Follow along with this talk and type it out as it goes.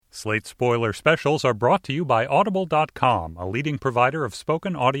Slate Spoiler Specials are brought to you by Audible.com, a leading provider of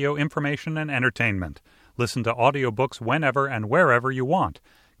spoken audio information and entertainment. Listen to audiobooks whenever and wherever you want.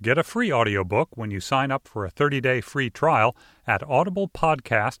 Get a free audiobook when you sign up for a 30-day free trial at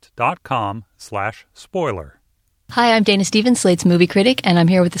audiblepodcast.com/spoiler. Hi, I'm Dana Stevens, Slate's movie critic, and I'm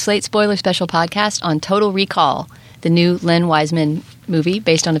here with the Slate Spoiler Special podcast on Total Recall, the new Len Wiseman movie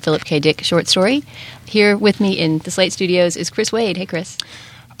based on a Philip K. Dick short story. Here with me in the Slate studios is Chris Wade. Hey, Chris.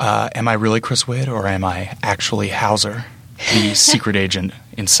 Am I really Chris Wade, or am I actually Hauser, the secret agent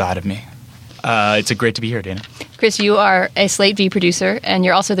inside of me? It's great to be here, Dana. Chris, you are a Slate V producer, and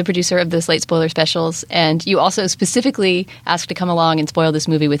you're also the producer of the Slate Spoiler Specials, and you also specifically asked to come along and spoil this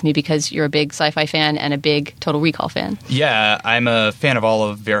movie with me because you're a big sci-fi fan and a big Total Recall fan. Yeah, I'm a fan of all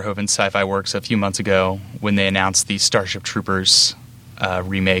of Verhoeven's sci-fi works. A few months ago, when they announced the Starship Troopers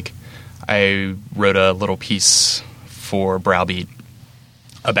remake, I wrote a little piece for Browbeat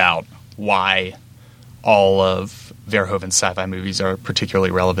about why all of Verhoeven's sci-fi movies are particularly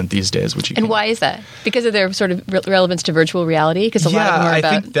relevant these days. And why is that? Because of their sort of relevance to virtual reality? Because a lot of them are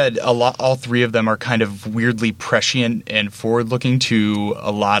about... I think that all three of them are kind of weirdly prescient and forward-looking to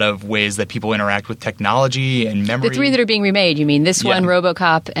a lot of ways that people interact with technology and memory. The three that are being remade, you mean? This one,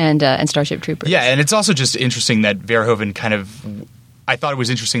 RoboCop, and Starship Troopers. Yeah, and it's also just interesting that Verhoeven kind of... I thought it was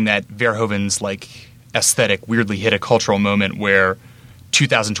interesting that Verhoeven's aesthetic weirdly hit a cultural moment where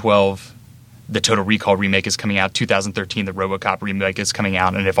 2012... the Total Recall remake is coming out. 2013, the RoboCop remake is coming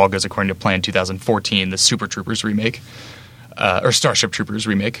out. And if all goes according to plan, 2014, the Super Troopers remake, or Starship Troopers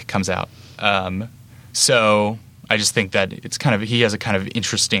remake comes out. So I just think that it's he has a kind of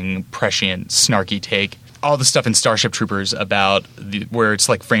interesting, prescient, snarky take. All the stuff in Starship Troopers about where it's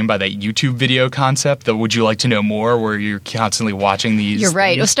framed by that YouTube video concept, the would you like to know more, where you're constantly watching these You're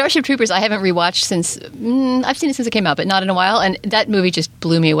right. things. Well, Starship Troopers I haven't rewatched since, I've seen it since it came out, but not in a while, and that movie just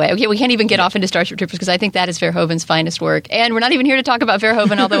blew me away. Okay, we can't even get off into Starship Troopers because I think that is Verhoeven's finest work. And we're not even here to talk about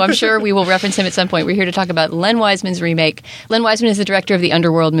Verhoeven, although I'm sure we will reference him at some point. We're here to talk about Len Wiseman's remake. Len Wiseman is the director of the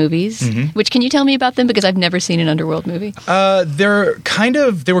Underworld movies, which, can you tell me about them? Because I've never seen an Underworld movie. They were kind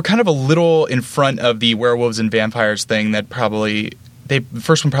of a little in front of the werewolves and vampires thing that the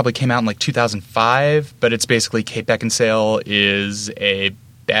first one probably came out in 2005, but it's basically Kate Beckinsale is a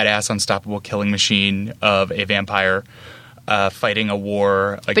badass, unstoppable killing machine of a vampire fighting a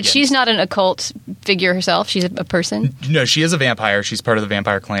war against... But she's not an occult figure herself. She's a person. No, she is a vampire. She's part of the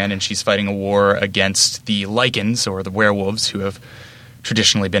vampire clan, and she's fighting a war against the Lycans, or the werewolves, who have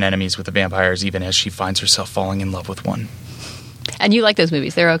traditionally been enemies with the vampires, even as she finds herself falling in love with one. And you like those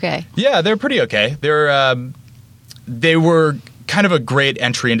movies. They're okay. Yeah, they're pretty okay. They were kind of a great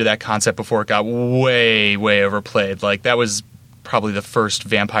entry into that concept before it got way, way overplayed. That was probably the first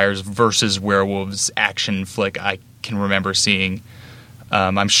vampires versus werewolves action flick I can remember seeing.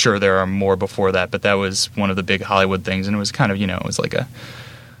 I'm sure there are more before that, but that was one of the big Hollywood things, and it was kind of, it was like a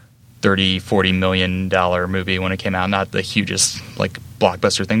 $30-40 million movie when it came out. Not the hugest,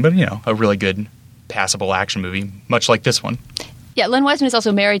 blockbuster thing, but, a really good, passable action movie, much like this one. Yeah, Len Wiseman is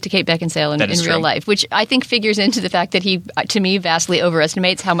also married to Kate Beckinsale in real life, which I think figures into the fact that he, to me, vastly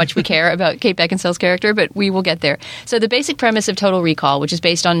overestimates how much we care about Kate Beckinsale's character, but we will get there. So the basic premise of Total Recall, which is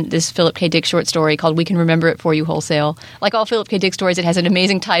based on this Philip K. Dick short story called We Can Remember It For You Wholesale. Like all Philip K. Dick stories, it has an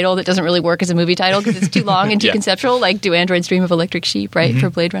amazing title that doesn't really work as a movie title because it's too long and too conceptual, like Do Androids Dream of Electric Sheep, right, for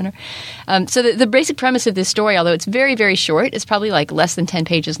Blade Runner. So the basic premise of this story, although it's very, very short, it's probably less than 10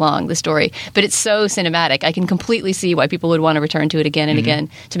 pages long, the story, but it's so cinematic. I can completely see why people would want to return to it again and again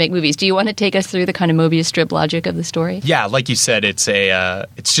to make movies. Do you want to take us through the kind of Mobius strip logic of the story? Yeah, like you said, it's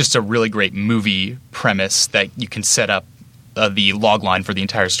just a really great movie premise that you can set up the log line for the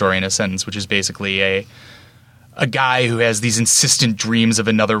entire story in a sentence, which is basically a guy who has these insistent dreams of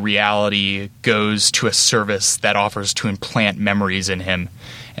another reality goes to a service that offers to implant memories in him.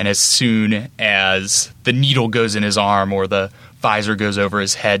 And as soon as the needle goes in his arm or the visor goes over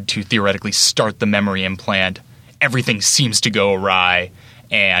his head to theoretically start the memory implant, everything seems to go awry.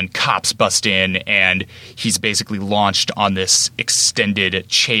 And cops bust in, and he's basically launched on this extended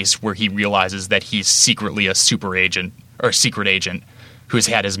chase where he realizes that he's secretly a super agent, or a secret agent, who's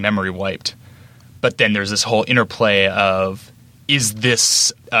had his memory wiped. But then there's this whole interplay of, is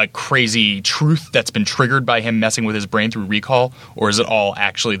this a crazy truth that's been triggered by him messing with his brain through recall, or is it all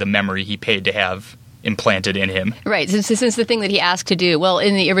actually the memory he paid to have implanted in him. Right. Since the thing that he asked to do, well,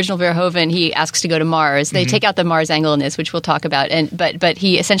 in the original Verhoeven, he asks to go to Mars. They take out the Mars angle in this, which we'll talk about. But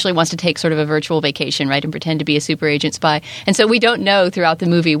he essentially wants to take sort of a virtual vacation, right, and pretend to be a super agent spy. And so we don't know throughout the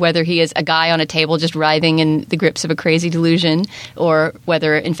movie whether he is a guy on a table just writhing in the grips of a crazy delusion, or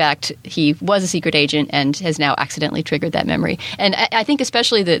whether, in fact, he was a secret agent and has now accidentally triggered that memory. And I think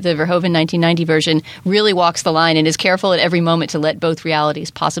especially the Verhoeven 1990 version really walks the line and is careful at every moment to let both realities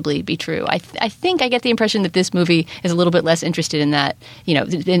possibly be true. I think I get the impression that this movie is a little bit less interested in that,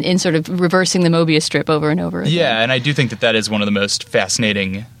 in sort of reversing the Mobius strip over and over again. Yeah, and I do think that is one of the most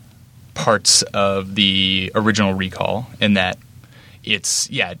fascinating parts of the original Recall, in that it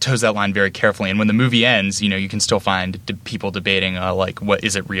toes that line very carefully. And when the movie ends, you can still find people debating, what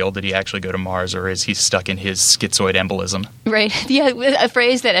is it real? Did he actually go to Mars, or is he stuck in his schizoid embolism? Right. Yeah, a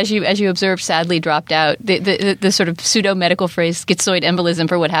phrase that, as you observed, sadly dropped out. The sort of pseudo-medical phrase schizoid embolism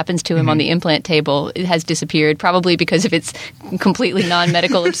for what happens to him on the implant table has disappeared, probably because of its completely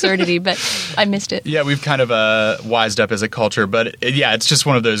non-medical absurdity, but I missed it. Yeah, we've kind of wised up as a culture, but it's just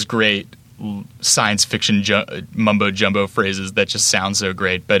one of those great science fiction mumbo-jumbo phrases that just sound so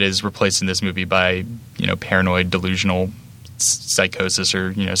great, but is replaced in this movie by, paranoid, delusional psychosis,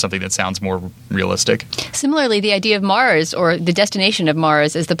 or something that sounds more realistic. Similarly, the idea of Mars, or the destination of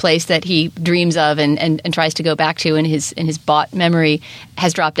Mars, as the place that he dreams of and tries to go back to in his bought memory,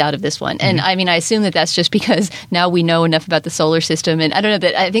 has dropped out of this one. And I mean, I assume that that's just because now we know enough about the solar system, and I don't know,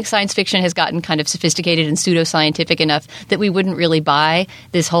 that I think science fiction has gotten kind of sophisticated and pseudoscientific enough that we wouldn't really buy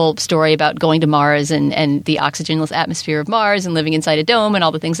this whole story about going to Mars and the oxygenless atmosphere of Mars and living inside a dome and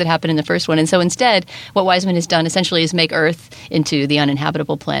all the things that happened in the first one. And so instead, what Wiseman has done essentially is make Earth into the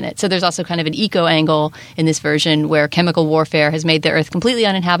uninhabitable planet. So there's also kind of an eco angle in this version, where chemical warfare has made the Earth completely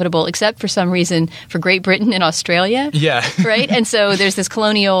uninhabitable, except for some reason for Great Britain and Australia. Yeah. Right? And so there's this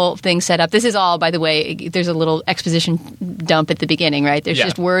colonial thing set up. This is all, by the way, there's a little exposition dump at the beginning, right? There's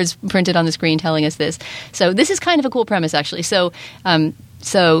just words printed on the screen telling us this. So this is kind of a cool premise, actually. So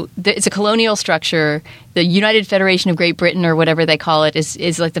it's a colonial structure. The United Federation of Great Britain, or whatever they call it,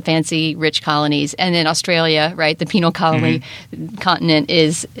 is like the fancy rich colonies. And then Australia, right, the penal colony continent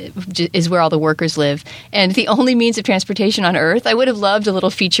is where all the workers live. And the only means of transportation on Earth, I would have loved a little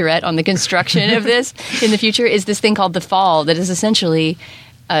featurette on the construction of this in the future, is this thing called the Fall, that is essentially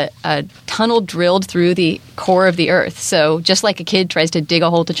a tunnel drilled through the core of the Earth. So just like a kid tries to dig a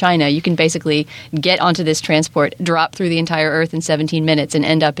hole to China, you can basically get onto this transport, drop through the entire Earth in 17 minutes, and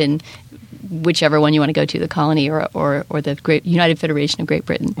end up in whichever one you want to go to, the colony or the Great United Federation of Great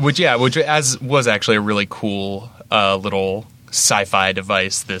Britain. Which was actually a really cool little sci-fi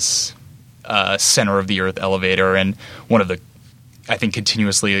device, this center of the Earth elevator. And one of the, I think,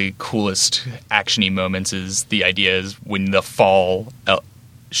 continuously coolest action-y moments is the idea is when the Fall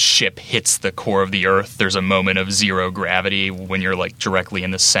ship hits the core of the Earth, there's a moment of zero gravity when you're directly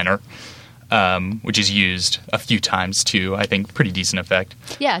in the center, which is used a few times to, I think, pretty decent effect.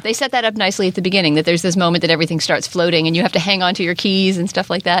 Yeah, they set that up nicely at the beginning, that there's this moment that everything starts floating and you have to hang on to your keys and stuff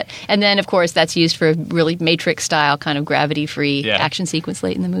like that. And then, of course, that's used for a really Matrix-style kind of gravity-free action sequence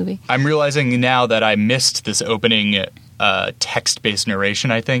late in the movie. I'm realizing now that I missed this opening text-based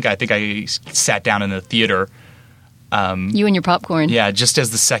narration, I think. I sat down in the theater. You and your popcorn. Yeah, just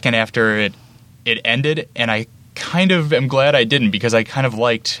as the second after it ended, and I kind of am glad I didn't, because I kind of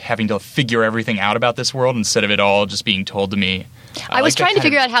liked having to figure everything out about this world instead of it all just being told to me. I was trying to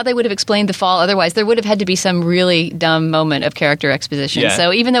figure out how they would have explained the Fall otherwise. There would have had to be some really dumb moment of character exposition. Yeah.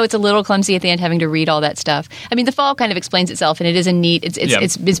 So even though it's a little clumsy at the end having to read all that stuff, I mean, the Fall kind of explains itself, and it is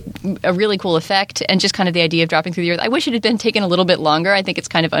it's a really cool effect, and just kind of the idea of dropping through the Earth. I wish it had been taken a little bit longer. I think it's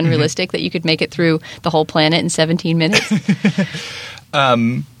kind of unrealistic that you could make it through the whole planet in 17 minutes.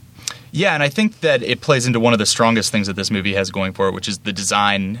 Yeah, and I think that it plays into one of the strongest things that this movie has going for it, which is the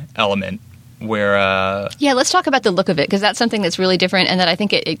design element. Where let's talk about the look of it, because that's something that's really different and that I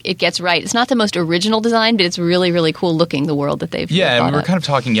think it gets right. It's not the most original design, but it's really, really cool looking, the world that they've and we were up. kind of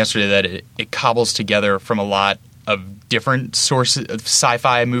talking yesterday that it cobbles together from a lot of different sources, of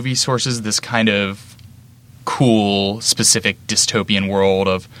sci-fi movie sources, this kind of cool, specific dystopian world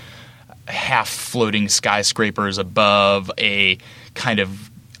of half-floating skyscrapers above a kind of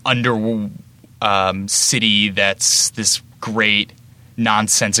under city that's this great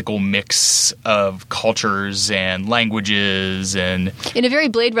nonsensical mix of cultures and languages, and in a very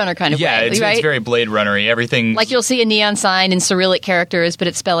Blade Runner kind of way. It's very Blade Runner-y. Everything, like you'll see a neon sign in Cyrillic characters, but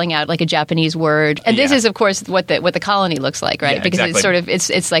it's spelling out like a Japanese word. And this is, of course, what the colony looks like, right? Yeah, because exactly. it's sort of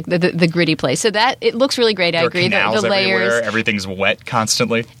it's like the gritty place. So that it looks really great. I agree. Canals the layers, everywhere. Everything's wet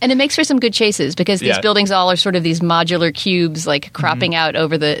constantly, and it makes for some good chases because these buildings all are sort of these modular cubes, like cropping out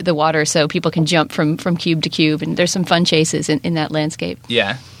over the water, so people can jump from cube to cube, and there's some fun chases in that landscape.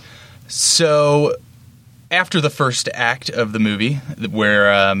 Yeah. So after the first act of the movie,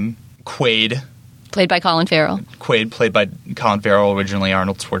 where Quaid, played by Colin Farrell, originally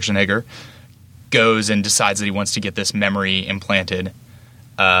Arnold Schwarzenegger, goes and decides that he wants to get this memory implanted,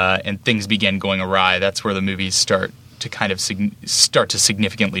 and things begin going awry. That's where the movies start to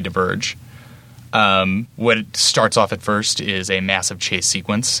significantly diverge. What it starts off at first is a massive chase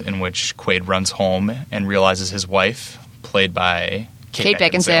sequence in which Quaid runs home and realizes his wife, played by Kate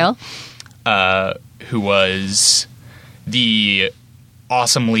Beckinsale, who was the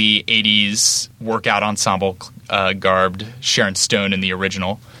awesomely 80s workout ensemble garbed Sharon Stone in the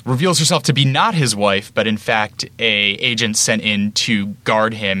original, reveals herself to be not his wife, but in fact a agent sent in to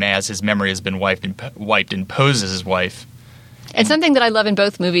guard him as his memory has been wiped and pose as his wife. And something that I love in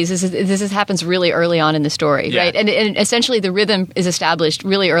both movies is this happens really early on in the story, right? And essentially the rhythm is established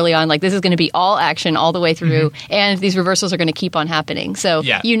really early on. Like, this is going to be all action all the way through, and these reversals are going to keep on happening. So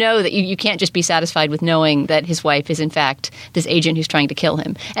you know that you can't just be satisfied with knowing that his wife is in fact this agent who's trying to kill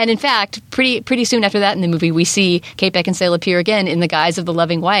him. And in fact, pretty soon after that in the movie, we see Kate Beckinsale appear again in the guise of the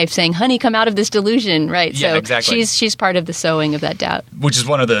loving wife, saying, "Honey, come out of this delusion," right? Yeah, so exactly. she's part of the sowing of that doubt. Which is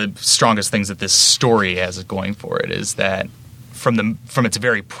one of the strongest things that this story has going for it, is that from its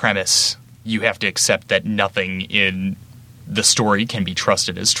very premise, you have to accept that nothing in the story can be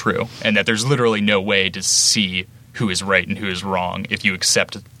trusted as true, and that there's literally no way to see who is right and who is wrong if you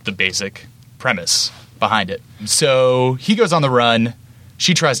accept the basic premise behind it. So he goes on the run.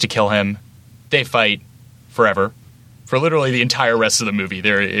 She tries to kill him. They fight forever for literally the entire rest of the movie.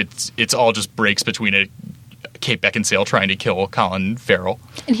 It's all just breaks between Kate Beckinsale trying to kill Colin Farrell.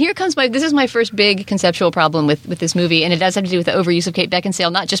 And here comes this is my first big conceptual problem with this movie, and it does have to do with the overuse of Kate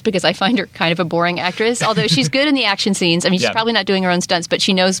Beckinsale, not just because I find her kind of a boring actress, although she's good in the action scenes. I mean, she's probably not doing her own stunts, but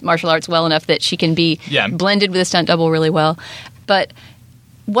she knows martial arts well enough that she can be blended with a stunt double really well. But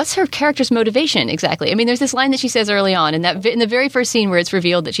what's her character's motivation exactly? I mean, there's this line that she says early on, and that in the very first scene where it's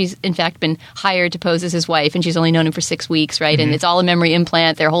revealed that she's in fact been hired to pose as his wife, and she's only known him for 6 weeks, right? And it's all a memory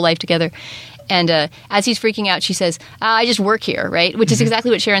implant, their whole life together. And as he's freaking out, she says, "I just work here," right? Which is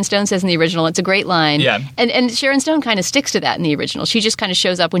exactly what Sharon Stone says in the original. It's a great line. Yeah. And Sharon Stone kind of sticks to that in the original. She just kind of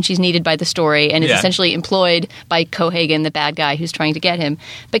shows up when she's needed by the story and is essentially employed by Cohagen, the bad guy who's trying to get him.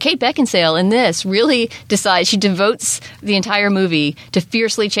 But Kate Beckinsale in this really decides, she devotes the entire movie to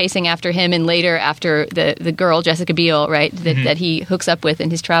fiercely chasing after him, and later after the girl, Jessica Biel, right, that he hooks up with in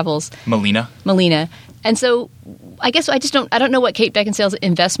his travels. Melina. And so I guess I don't know what Kate Beckinsale's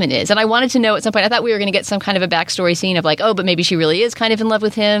investment is. And I wanted to know at some point, I thought we were going to get some kind of a backstory scene of like, oh, but maybe she really is kind of in love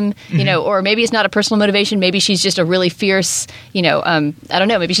with him, you know, or maybe it's not a personal motivation. Maybe she's just a really fierce, I don't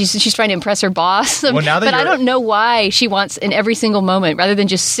know, maybe she's trying to impress her boss. But I don't know why she wants in every single moment, rather than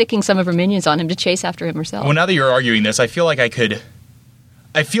just sicking some of her minions on him, to chase after him herself. Well, now that you're arguing this, I feel like it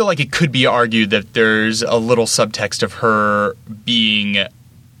could be argued that there's a little subtext of her being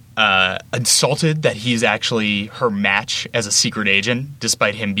insulted that he's actually her match as a secret agent,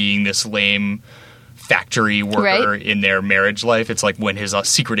 despite him being this lame factory worker in their marriage life. It's like when his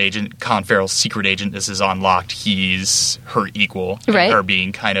secret agent, Colin Farrell's secret agent, is unlocked, he's her equal, and her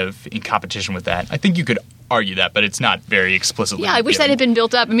being kind of in competition with that. I think you could argue that, but it's not very explicitly. Yeah, I wish that had been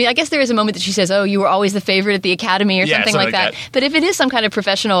built up. I mean, I guess there is a moment that she says, "Oh, you were always the favorite at the academy," or something like that. But if it is some kind of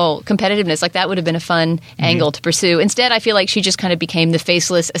professional competitiveness, like that would have been a fun angle to pursue. Instead, I feel like she just kind of became the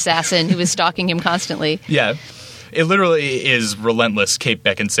faceless assassin who was stalking him constantly. Yeah. It literally is relentless Kate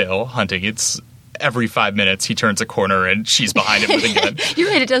Beckinsale hunting. It's every 5 minutes he turns a corner and she's behind him with a gun. You're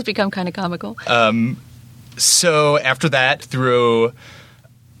right, it does become kind of comical. So after that, through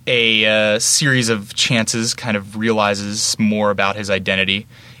a series of chances, kind of realizes more about his identity,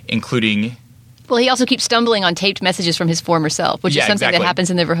 including... Well, he also keeps stumbling on taped messages from his former self, which is something that happens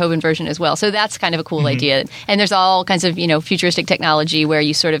in the Verhoeven version as well. So that's kind of a cool idea. And there's all kinds of, futuristic technology where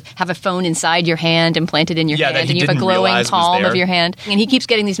you sort of have a phone inside your hand, implanted in your hand, and you have a glowing palm of your hand. And he keeps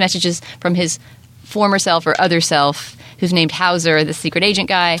getting these messages from his former self or other self, who's named Hauser, the secret agent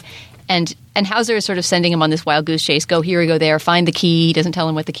guy. And Hauser is sort of sending him on this wild goose chase. Go here, go there, find the key. He doesn't tell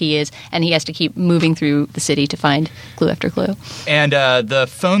him what the key is. And he has to keep moving through the city to find clue after clue. And the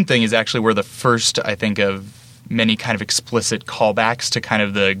phone thing is actually where the first, I think, of many kind of explicit callbacks to kind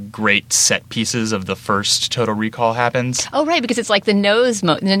of the great set pieces of the first Total Recall happens. Oh, right, because it's like the nose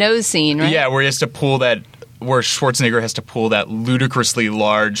scene, right? Yeah, where he has to pull that. Where Schwarzenegger has to pull that ludicrously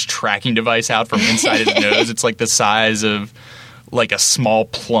large tracking device out from inside his nose. It's like the size of like a small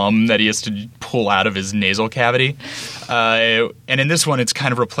plum that he has to pull out of his nasal cavity. And in this one, it's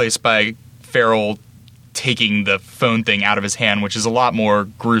kind of replaced by Farrell taking the phone thing out of his hand, which is a lot more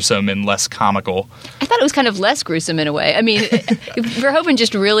gruesome and less comical. I thought it was kind of less gruesome in a way. I mean, Verhoeven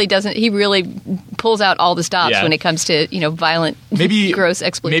just really doesn't. He really pulls out all the stops when it comes to violent, gross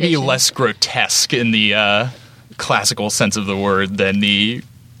exploitation. Maybe less grotesque in the classical sense of the word than the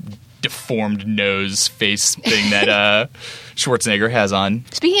deformed nose face thing that Schwarzenegger has on.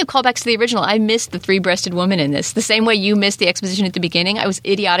 Speaking of callbacks to the original, I missed the three-breasted woman in this. The same way you missed the exposition at the beginning, I was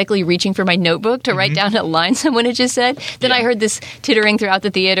idiotically reaching for my notebook to write down a line someone had just said. Then I heard this tittering throughout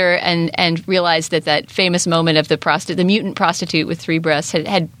the theater and realized that famous moment of the mutant prostitute with three breasts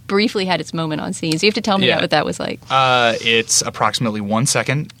had briefly had its moment on scene. So you have to tell me what that was like. It's approximately 1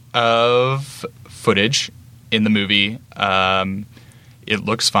 second of footage in the movie. It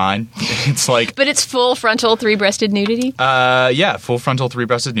looks fine. It's like, but it's full frontal three-breasted nudity. Full frontal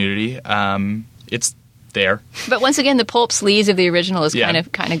three-breasted nudity. It's there. But once again, the pulp sleaze of the original is kind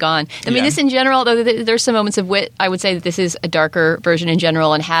of gone. I mean, this in general, though there's some moments of wit, I would say that this is a darker version in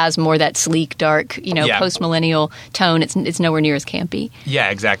general and has more that sleek, dark, post-millennial tone. It's nowhere near as campy. Yeah,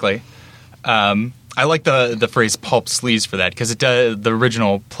 exactly. I like the phrase pulp sleaze for that because the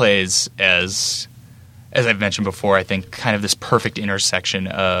original plays as I've mentioned before, I think kind of this perfect intersection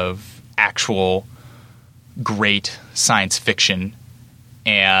of actual great science fiction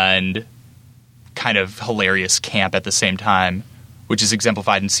and kind of hilarious camp at the same time, which is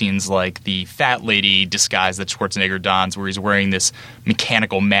exemplified in scenes like the fat lady disguise that Schwarzenegger dons, where he's wearing this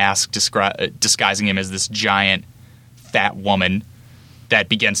mechanical mask disguising him as this giant fat woman that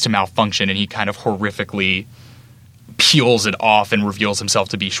begins to malfunction, and he kind of horrifically peels it off and reveals himself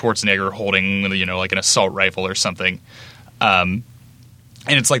to be Schwarzenegger holding, like an assault rifle or something. And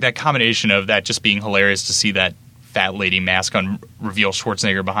it's like that combination of that just being hilarious to see that fat lady mask on reveal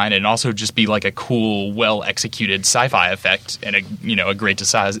Schwarzenegger behind it, and also just be like a cool, well-executed sci-fi effect and a great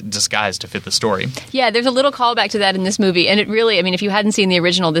disguise to fit the story. Yeah, there's a little callback to that in this movie, and it really, I mean, if you hadn't seen the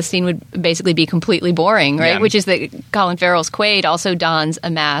original, this scene would basically be completely boring, right? Yeah. Which is that Colin Farrell's Quaid also dons a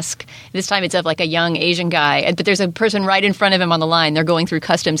mask. This time it's of like a young Asian guy, but there's a person right in front of him on the line. They're going through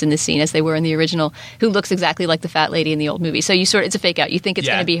customs in this scene as they were in the original, who looks exactly like the fat lady in the old movie. So it's a fake out. You think it's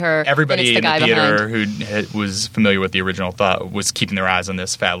going to be her. Everybody in the theater who was familiar with the original thought was keeping their eyes on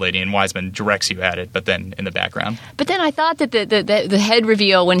this fat lady, and Wiseman directs you at it, but then in the background. But then I thought that the head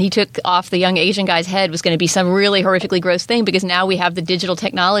reveal when he took off the young Asian guy's head was going to be some really horrifically gross thing, because now we have the digital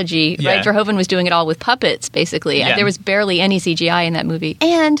technology, right? Verhoeven was doing it all with puppets, basically. Yeah. There was barely any CGI in that movie.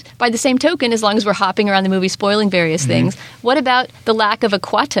 And by the same token, as long as we're hopping around the movie spoiling various things, what about the lack of a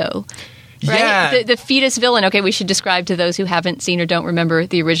Kuato? Right? Yeah. The fetus villain. Okay, we should describe to those who haven't seen or don't remember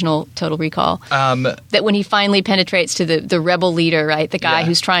the original Total Recall that when he finally penetrates to the rebel leader, right, the guy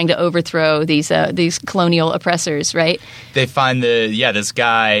who's trying to overthrow these colonial oppressors, right? They find this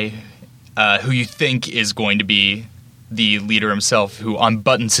guy who you think is going to be the leader himself, who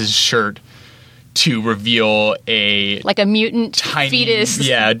unbuttons his shirt to reveal like a mutant tiny fetus,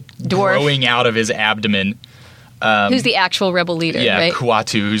 dwarf growing out of his abdomen. Who's the actual rebel leader, right?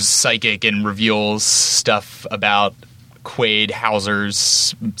 Kuatu, who's psychic and reveals stuff about Quaid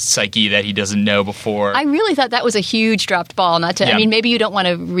Hauser's psyche that he doesn't know before. I really thought that was a huge dropped ball. I mean, maybe you don't want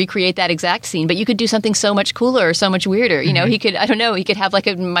to recreate that exact scene, but you could do something so much cooler or so much weirder. You know, he could have like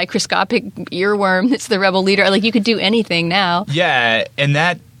a microscopic earworm that's the rebel leader. Like, you could do anything now. Yeah, and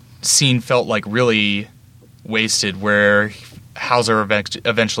that scene felt like really wasted, where Hauser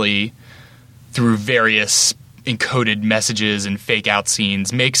eventually, through various encoded messages and fake out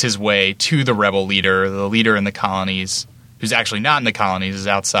scenes, makes his way to the rebel leader, the leader in the colonies, who's actually not in the colonies, is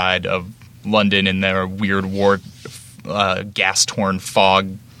outside of London in their weird war gas-torn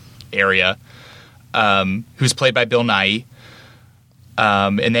fog area, who's played by Bill Nighy.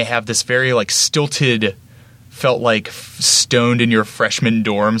 And they have this very like stilted, felt like stoned in your freshman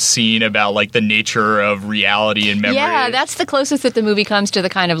dorm scene about like the nature of reality and memory. Yeah, that's the closest that the movie comes to the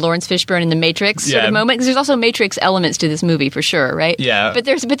kind of Lawrence Fishburne in the Matrix sort of moment, because there's also Matrix elements to this movie for sure, right? Yeah. But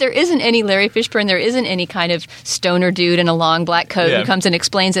there isn't any Larry Fishburne, there isn't any kind of stoner dude in a long black coat who comes and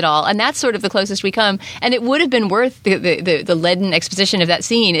explains it all, and that's sort of the closest we come. And it would have been worth the leaden exposition of that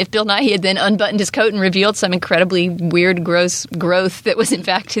scene if Bill Nighy had then unbuttoned his coat and revealed some incredibly weird, gross growth that was in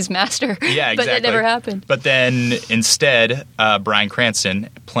fact his master. Yeah, exactly. But that never happened. But then instead, Bryan Cranston,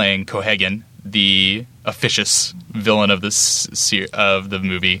 playing Cohaagen, the officious villain of the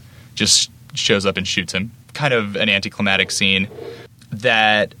movie, just shows up and shoots him. Kind of an anticlimactic scene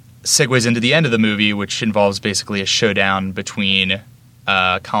that segues into the end of the movie, which involves basically a showdown between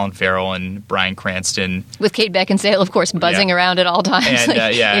Colin Farrell and Bryan Cranston. With Kate Beckinsale, of course, buzzing around at all times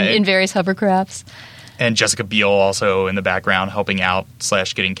in various hovercrafts. And Jessica Biel also in the background helping out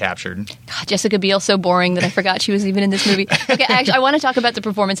 / getting captured. God, Jessica Biel, so boring that I forgot she was even in this movie. Okay, actually, I want to talk about the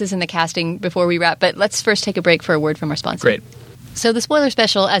performances and the casting before we wrap, but let's first take a break for a word from our sponsor. Great. So the Spoiler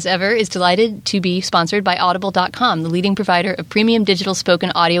Special, as ever, is delighted to be sponsored by Audible.com, the leading provider of premium digital spoken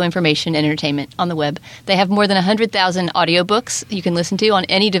audio information and entertainment on the web. They have more than 100,000 audiobooks you can listen to on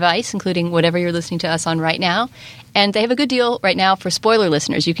any device, including whatever you're listening to us on right now. And they have a good deal right now for spoiler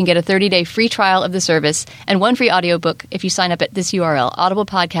listeners. You can get a 30-day free trial of the service and one free audiobook if you sign up at this URL,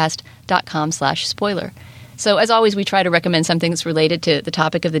 audiblepodcast.com/spoiler. So, as always, we try to recommend something that's related to the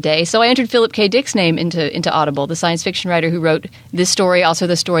topic of the day. So I entered Philip K. Dick's name into Audible, the science fiction writer who wrote this story, also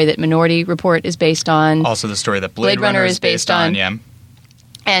the story that Minority Report is based on. Also the story that Blade Runner is based on. Yeah.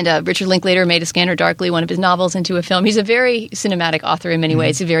 And Richard Linklater made A Scanner Darkly, one of his novels, into a film. He's a very cinematic author in many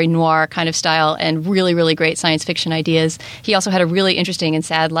ways, a very noir kind of style, and really, really great science fiction ideas. He also had a really interesting and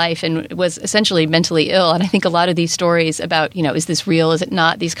sad life and was essentially mentally ill. And I think a lot of these stories about, is this real, is it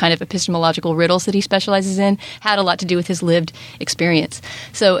not, these kind of epistemological riddles that he specializes in, had a lot to do with his lived experience.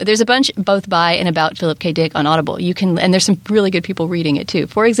 So there's a bunch both by and about Philip K. Dick on Audible. And there's some really good people reading it, too.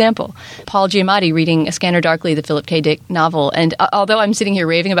 For example, Paul Giamatti reading A Scanner Darkly, the Philip K. Dick novel. And although I'm sitting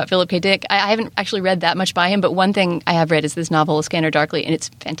here raving about Philip K. Dick, I haven't actually read that much by him, but one thing I have read is this novel, A Scanner Darkly, and it's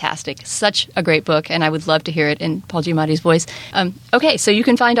fantastic. Such a great book, and I would love to hear it in Paul Giamatti's voice. Okay, so you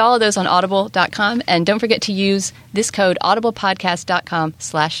can find all of those on audible.com, and don't forget to use this code,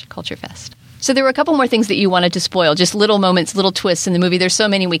 audiblepodcast.com/culturefest. So there were a couple more things that you wanted to spoil, just little moments, little twists in the movie. There's so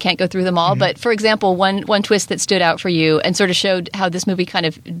many we can't go through them all. Mm-hmm. But, for example, one twist that stood out for you and sort of showed how this movie kind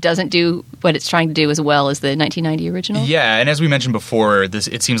of doesn't do what it's trying to do as well as the 1990 original. Yeah, and as we mentioned before,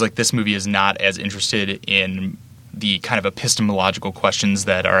 it seems like this movie is not as interested in the kind of epistemological questions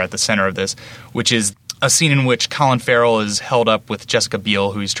that are at the center of this, which is a scene in which Colin Farrell is held up with Jessica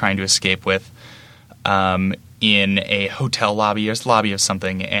Biel, who he's trying to escape with, in a hotel lobby or lobby of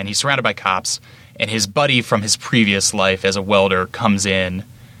something, and he's surrounded by cops, and his buddy from his previous life as a welder comes in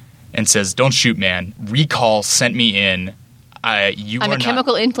and says, "Don't shoot, man. Recall sent me in. I'm a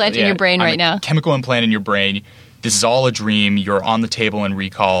chemical implant in your brain right now. Chemical implant in your brain. This is all a dream. You're on the table in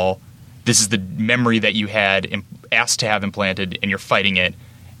Recall. This is the memory that you had asked to have implanted, and you're fighting it.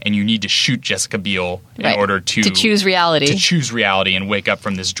 And you need to shoot Jessica Biel in order to choose reality. To choose reality and wake up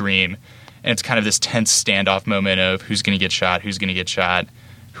from this dream." And it's kind of this tense standoff moment of who's going to get shot, who's going to get shot,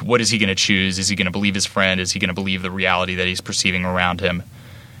 what is he going to choose? Is he going to believe his friend? Is he going to believe the reality that he's perceiving around him?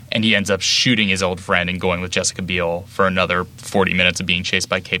 And he ends up shooting his old friend and going with Jessica Biel for another 40 minutes of being chased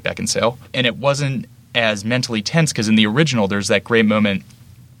by Kate Beckinsale. And it wasn't as mentally tense because in the original there's that great moment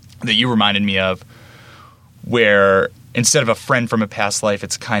that you reminded me of where instead of a friend from a past life,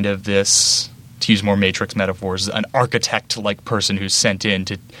 it's kind of this, to use more Matrix metaphors, an architect-like person who's sent in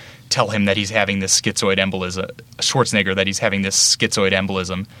to tell him that he's having this schizoid embolism, Schwarzenegger, that he's having this schizoid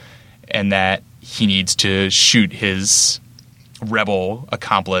embolism, and that he needs to shoot his rebel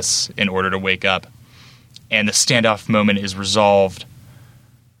accomplice in order to wake up. And the standoff moment is resolved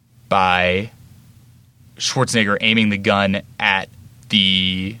by Schwarzenegger aiming the gun at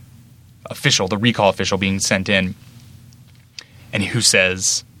the recall official being sent in, and who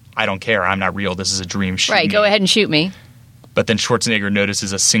says, "I don't care, I'm not real, this is a dream, shoot me." Go ahead and shoot me. But then Schwarzenegger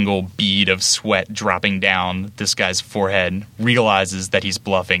notices a single bead of sweat dropping down this guy's forehead, realizes that he's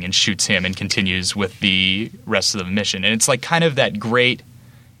bluffing, and shoots him and continues with the rest of the mission. And it's like kind of that great,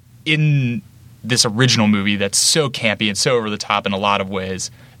 in this original movie that's so campy and so over the top in a lot of ways,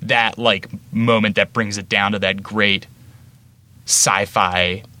 that like moment that brings it down to that great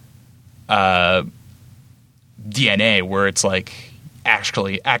sci-fi DNA where it's like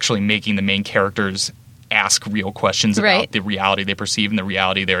actually making the main characters ask real questions about the reality they perceive and the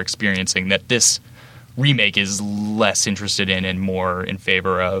reality they're experiencing, that this remake is less interested in and more in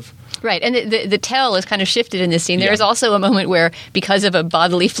favor of. Right, and the tell is kind of shifted in this scene. There is also a moment where, because of a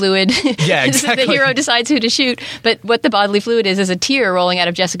bodily fluid, the hero decides who to shoot. But what the bodily fluid is a tear rolling out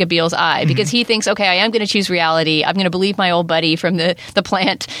of Jessica Biel's eye, because he thinks, okay, I am going to choose reality. I'm going to believe my old buddy from the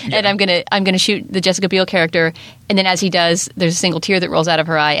plant, and I'm going to shoot the Jessica Biel character. And then as he does, there's a single tear that rolls out of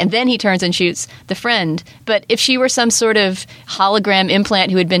her eye. And then he turns and shoots the friend. But if she were some sort of hologram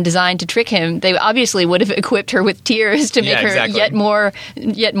implant who had been designed to trick him, they obviously would have equipped her with tears to make her yet more,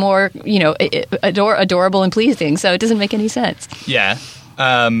 adorable and pleasing. So it doesn't make any sense. Yeah.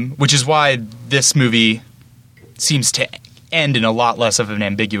 Which is why this movie seems to end in a lot less of an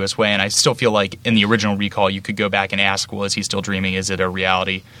ambiguous way. And I still feel like in the original Recall, you could go back and ask, well, is he still dreaming? Is it a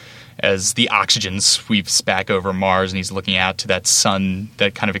reality? As the oxygen sweeps back over Mars and he's looking out to that sun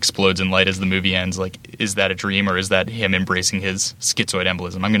that kind of explodes in light as the movie ends, like, is that a dream or is that him embracing his schizoid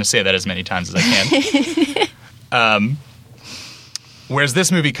embolism? I'm going to say that as many times as I can. Whereas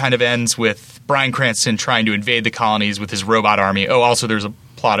this movie kind of ends with Bryan Cranston trying to invade the colonies with his robot army. Oh, also there's a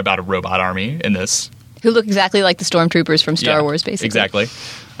plot about a robot army in this. Who look exactly like the stormtroopers from Star Wars, basically. Exactly.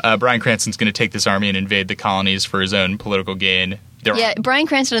 Bryan Cranston's going to take this army and invade the colonies for his own political gain. Bryan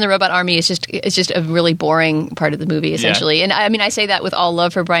Cranston and the robot army is just a really boring part of the movie, essentially. Yeah. And I mean, I say that with all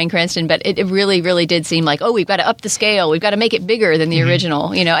love for Bryan Cranston, but it really, really did seem like, oh, we've got to up the scale. We've got to make it bigger than the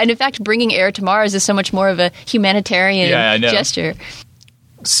original, you know. And in fact, bringing air to Mars is so much more of a humanitarian gesture.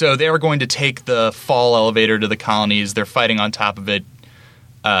 So they were going to take the fall elevator to the colonies. They're fighting on top of it.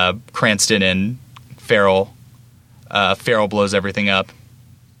 Cranston and Farrell. Farrell blows everything up.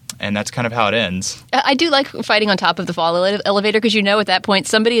 And that's kind of how it ends. I do like fighting on top of the fall elevator because you know at that point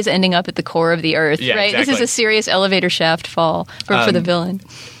somebody is ending up at the core of the Earth, right? Exactly. This is a serious elevator shaft fall for the villain.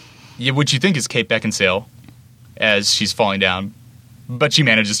 Yeah, what you think is Kate Beckinsale as she's falling down, but she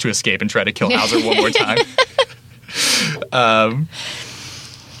manages to escape and try to kill Hauser one more time.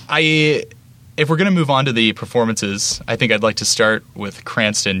 If we're going to move on to the performances, I think I'd like to start with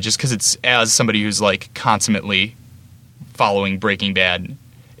Cranston, just because it's as somebody who's like consummately following Breaking Bad.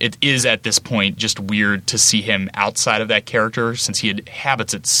 It is at this point just weird to see him outside of that character since he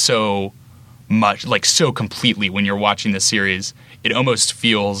inhabits it so much, like so completely when you're watching the series. It almost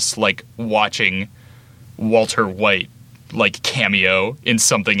feels like watching Walter White like cameo in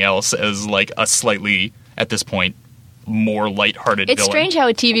something else as like a slightly, at this point, more lighthearted villain. It's strange how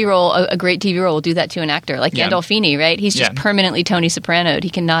a TV role, a great TV role, will do that to an actor. Like Gandolfini, right? He's just permanently Tony Soprano'd.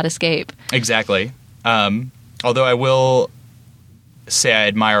 He cannot escape. Exactly. Although I will say I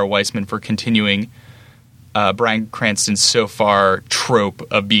admire Weissman for continuing Bryan Cranston's so far trope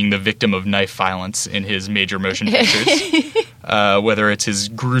of being the victim of knife violence in his major motion pictures. Whether it's his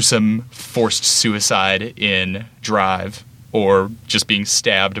gruesome forced suicide in Drive or just being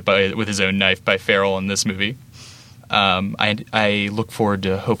stabbed with his own knife by Farrell in this movie. I look forward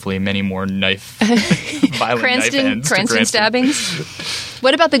to hopefully many more violent knife ends. Cranston stabbings.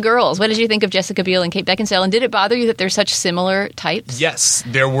 What about the girls? What did you think of Jessica Biel and Kate Beckinsale? And did it bother you that they're such similar types? Yes,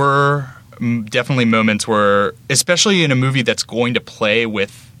 there were definitely moments where, especially in a movie that's going to play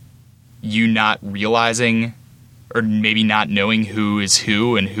with you not realizing or maybe not knowing who is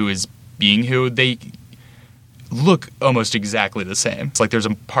who and who is being who, they look almost exactly the same. It's like there's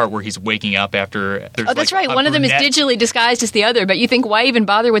a part where he's waking up after... Oh, that's right. One of them is digitally disguised as the other, but you think, why even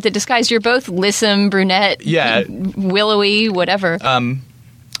bother with the disguise? You're both lissom, brunette, willowy, whatever.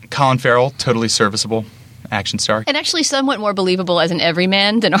 Colin Farrell, totally serviceable action star. And actually somewhat more believable as an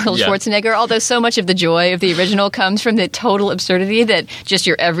everyman than Arnold Schwarzenegger, although so much of the joy of the original comes from the total absurdity that just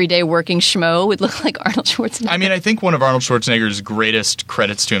your everyday working schmo would look like Arnold Schwarzenegger. I mean, I think one of Arnold Schwarzenegger's greatest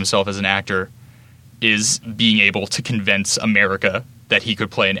credits to himself as an actor is being able to convince America that he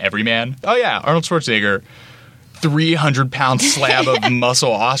could play an everyman. Oh yeah, Arnold Schwarzenegger, 300-pound slab of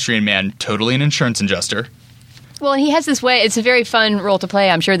muscle Austrian man, totally an insurance adjuster. Well, and he has this way. It's a very fun role to play,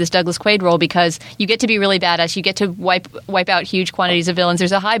 I'm sure, this Douglas Quaid role, because you get to be really badass. You get to wipe out huge quantities of villains.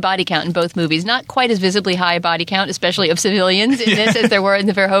 There's a high body count in both movies. Not quite as visibly high body count, especially of civilians in this as there were in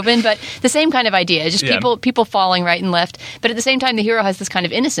the Verhoeven, but the same kind of idea. Just people falling right and left. But at the same time, the hero has this kind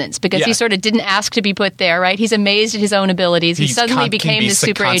of innocence because he sort of didn't ask to be put there, right? He's amazed at his own abilities. He suddenly became this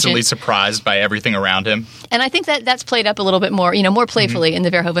super agent. He's constantly surprised by everything around him. And I think that's played up a little bit more, more playfully in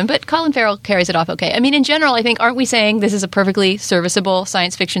the Verhoeven. But Colin Farrell carries it off okay. I mean, in general, I think, aren't we saying this is a perfectly serviceable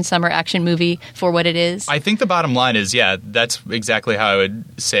science fiction summer action movie for what it is? I think the bottom line is, that's exactly how I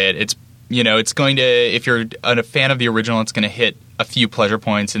would say it. It's, it's going to, if you're a fan of the original, it's going to hit a few pleasure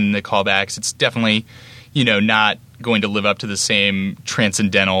points in the callbacks. It's definitely, not going to live up to the same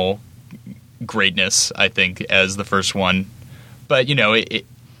transcendental greatness, I think, as the first one. But,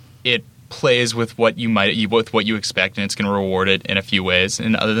 it plays with what you expect, and it's going to reward it in a few ways.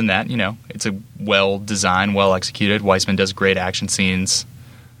 And other than that, it's a well designed, well executed. Weissman does great action scenes.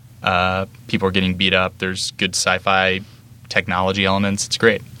 People are getting beat up. There's good sci-fi technology elements. It's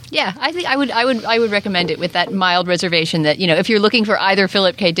great. Yeah, I think I would recommend it with that mild reservation that, if you're looking for either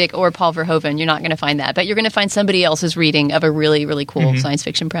Philip K. Dick or Paul Verhoeven, you're not going to find that. But you're going to find somebody else's reading of a really, really cool science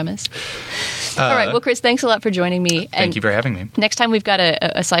fiction premise. All right. Well, Chris, thanks a lot for joining me. Thank you for having me. Next time we've got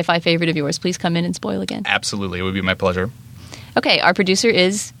a sci-fi favorite of yours, please come in and spoil again. Absolutely. It would be my pleasure. Okay, our producer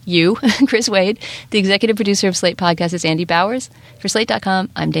is you, Chris Wade. The executive producer of Slate Podcast is Andy Bowers. For Slate.com,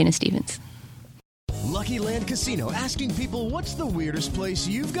 I'm Dana Stevens. Lucky Land Casino, asking people, what's the weirdest place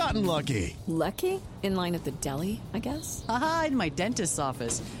you've gotten lucky? Lucky? In line at the deli, I guess? Aha, in my dentist's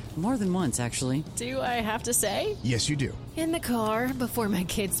office. More than once, actually. Do I have to say? Yes, you do. In the car before my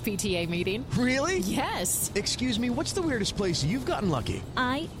kids' PTA meeting. Really? Yes. Excuse me, what's the weirdest place you've gotten lucky?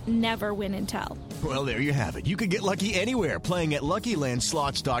 I never win and tell. Well, there you have it. You can get lucky anywhere, playing at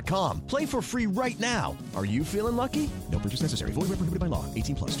LuckyLandSlots.com. Play for free right now. Are you feeling lucky? No purchase necessary. Void where prohibited by law.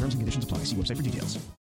 18+. Terms and conditions apply. See website for details.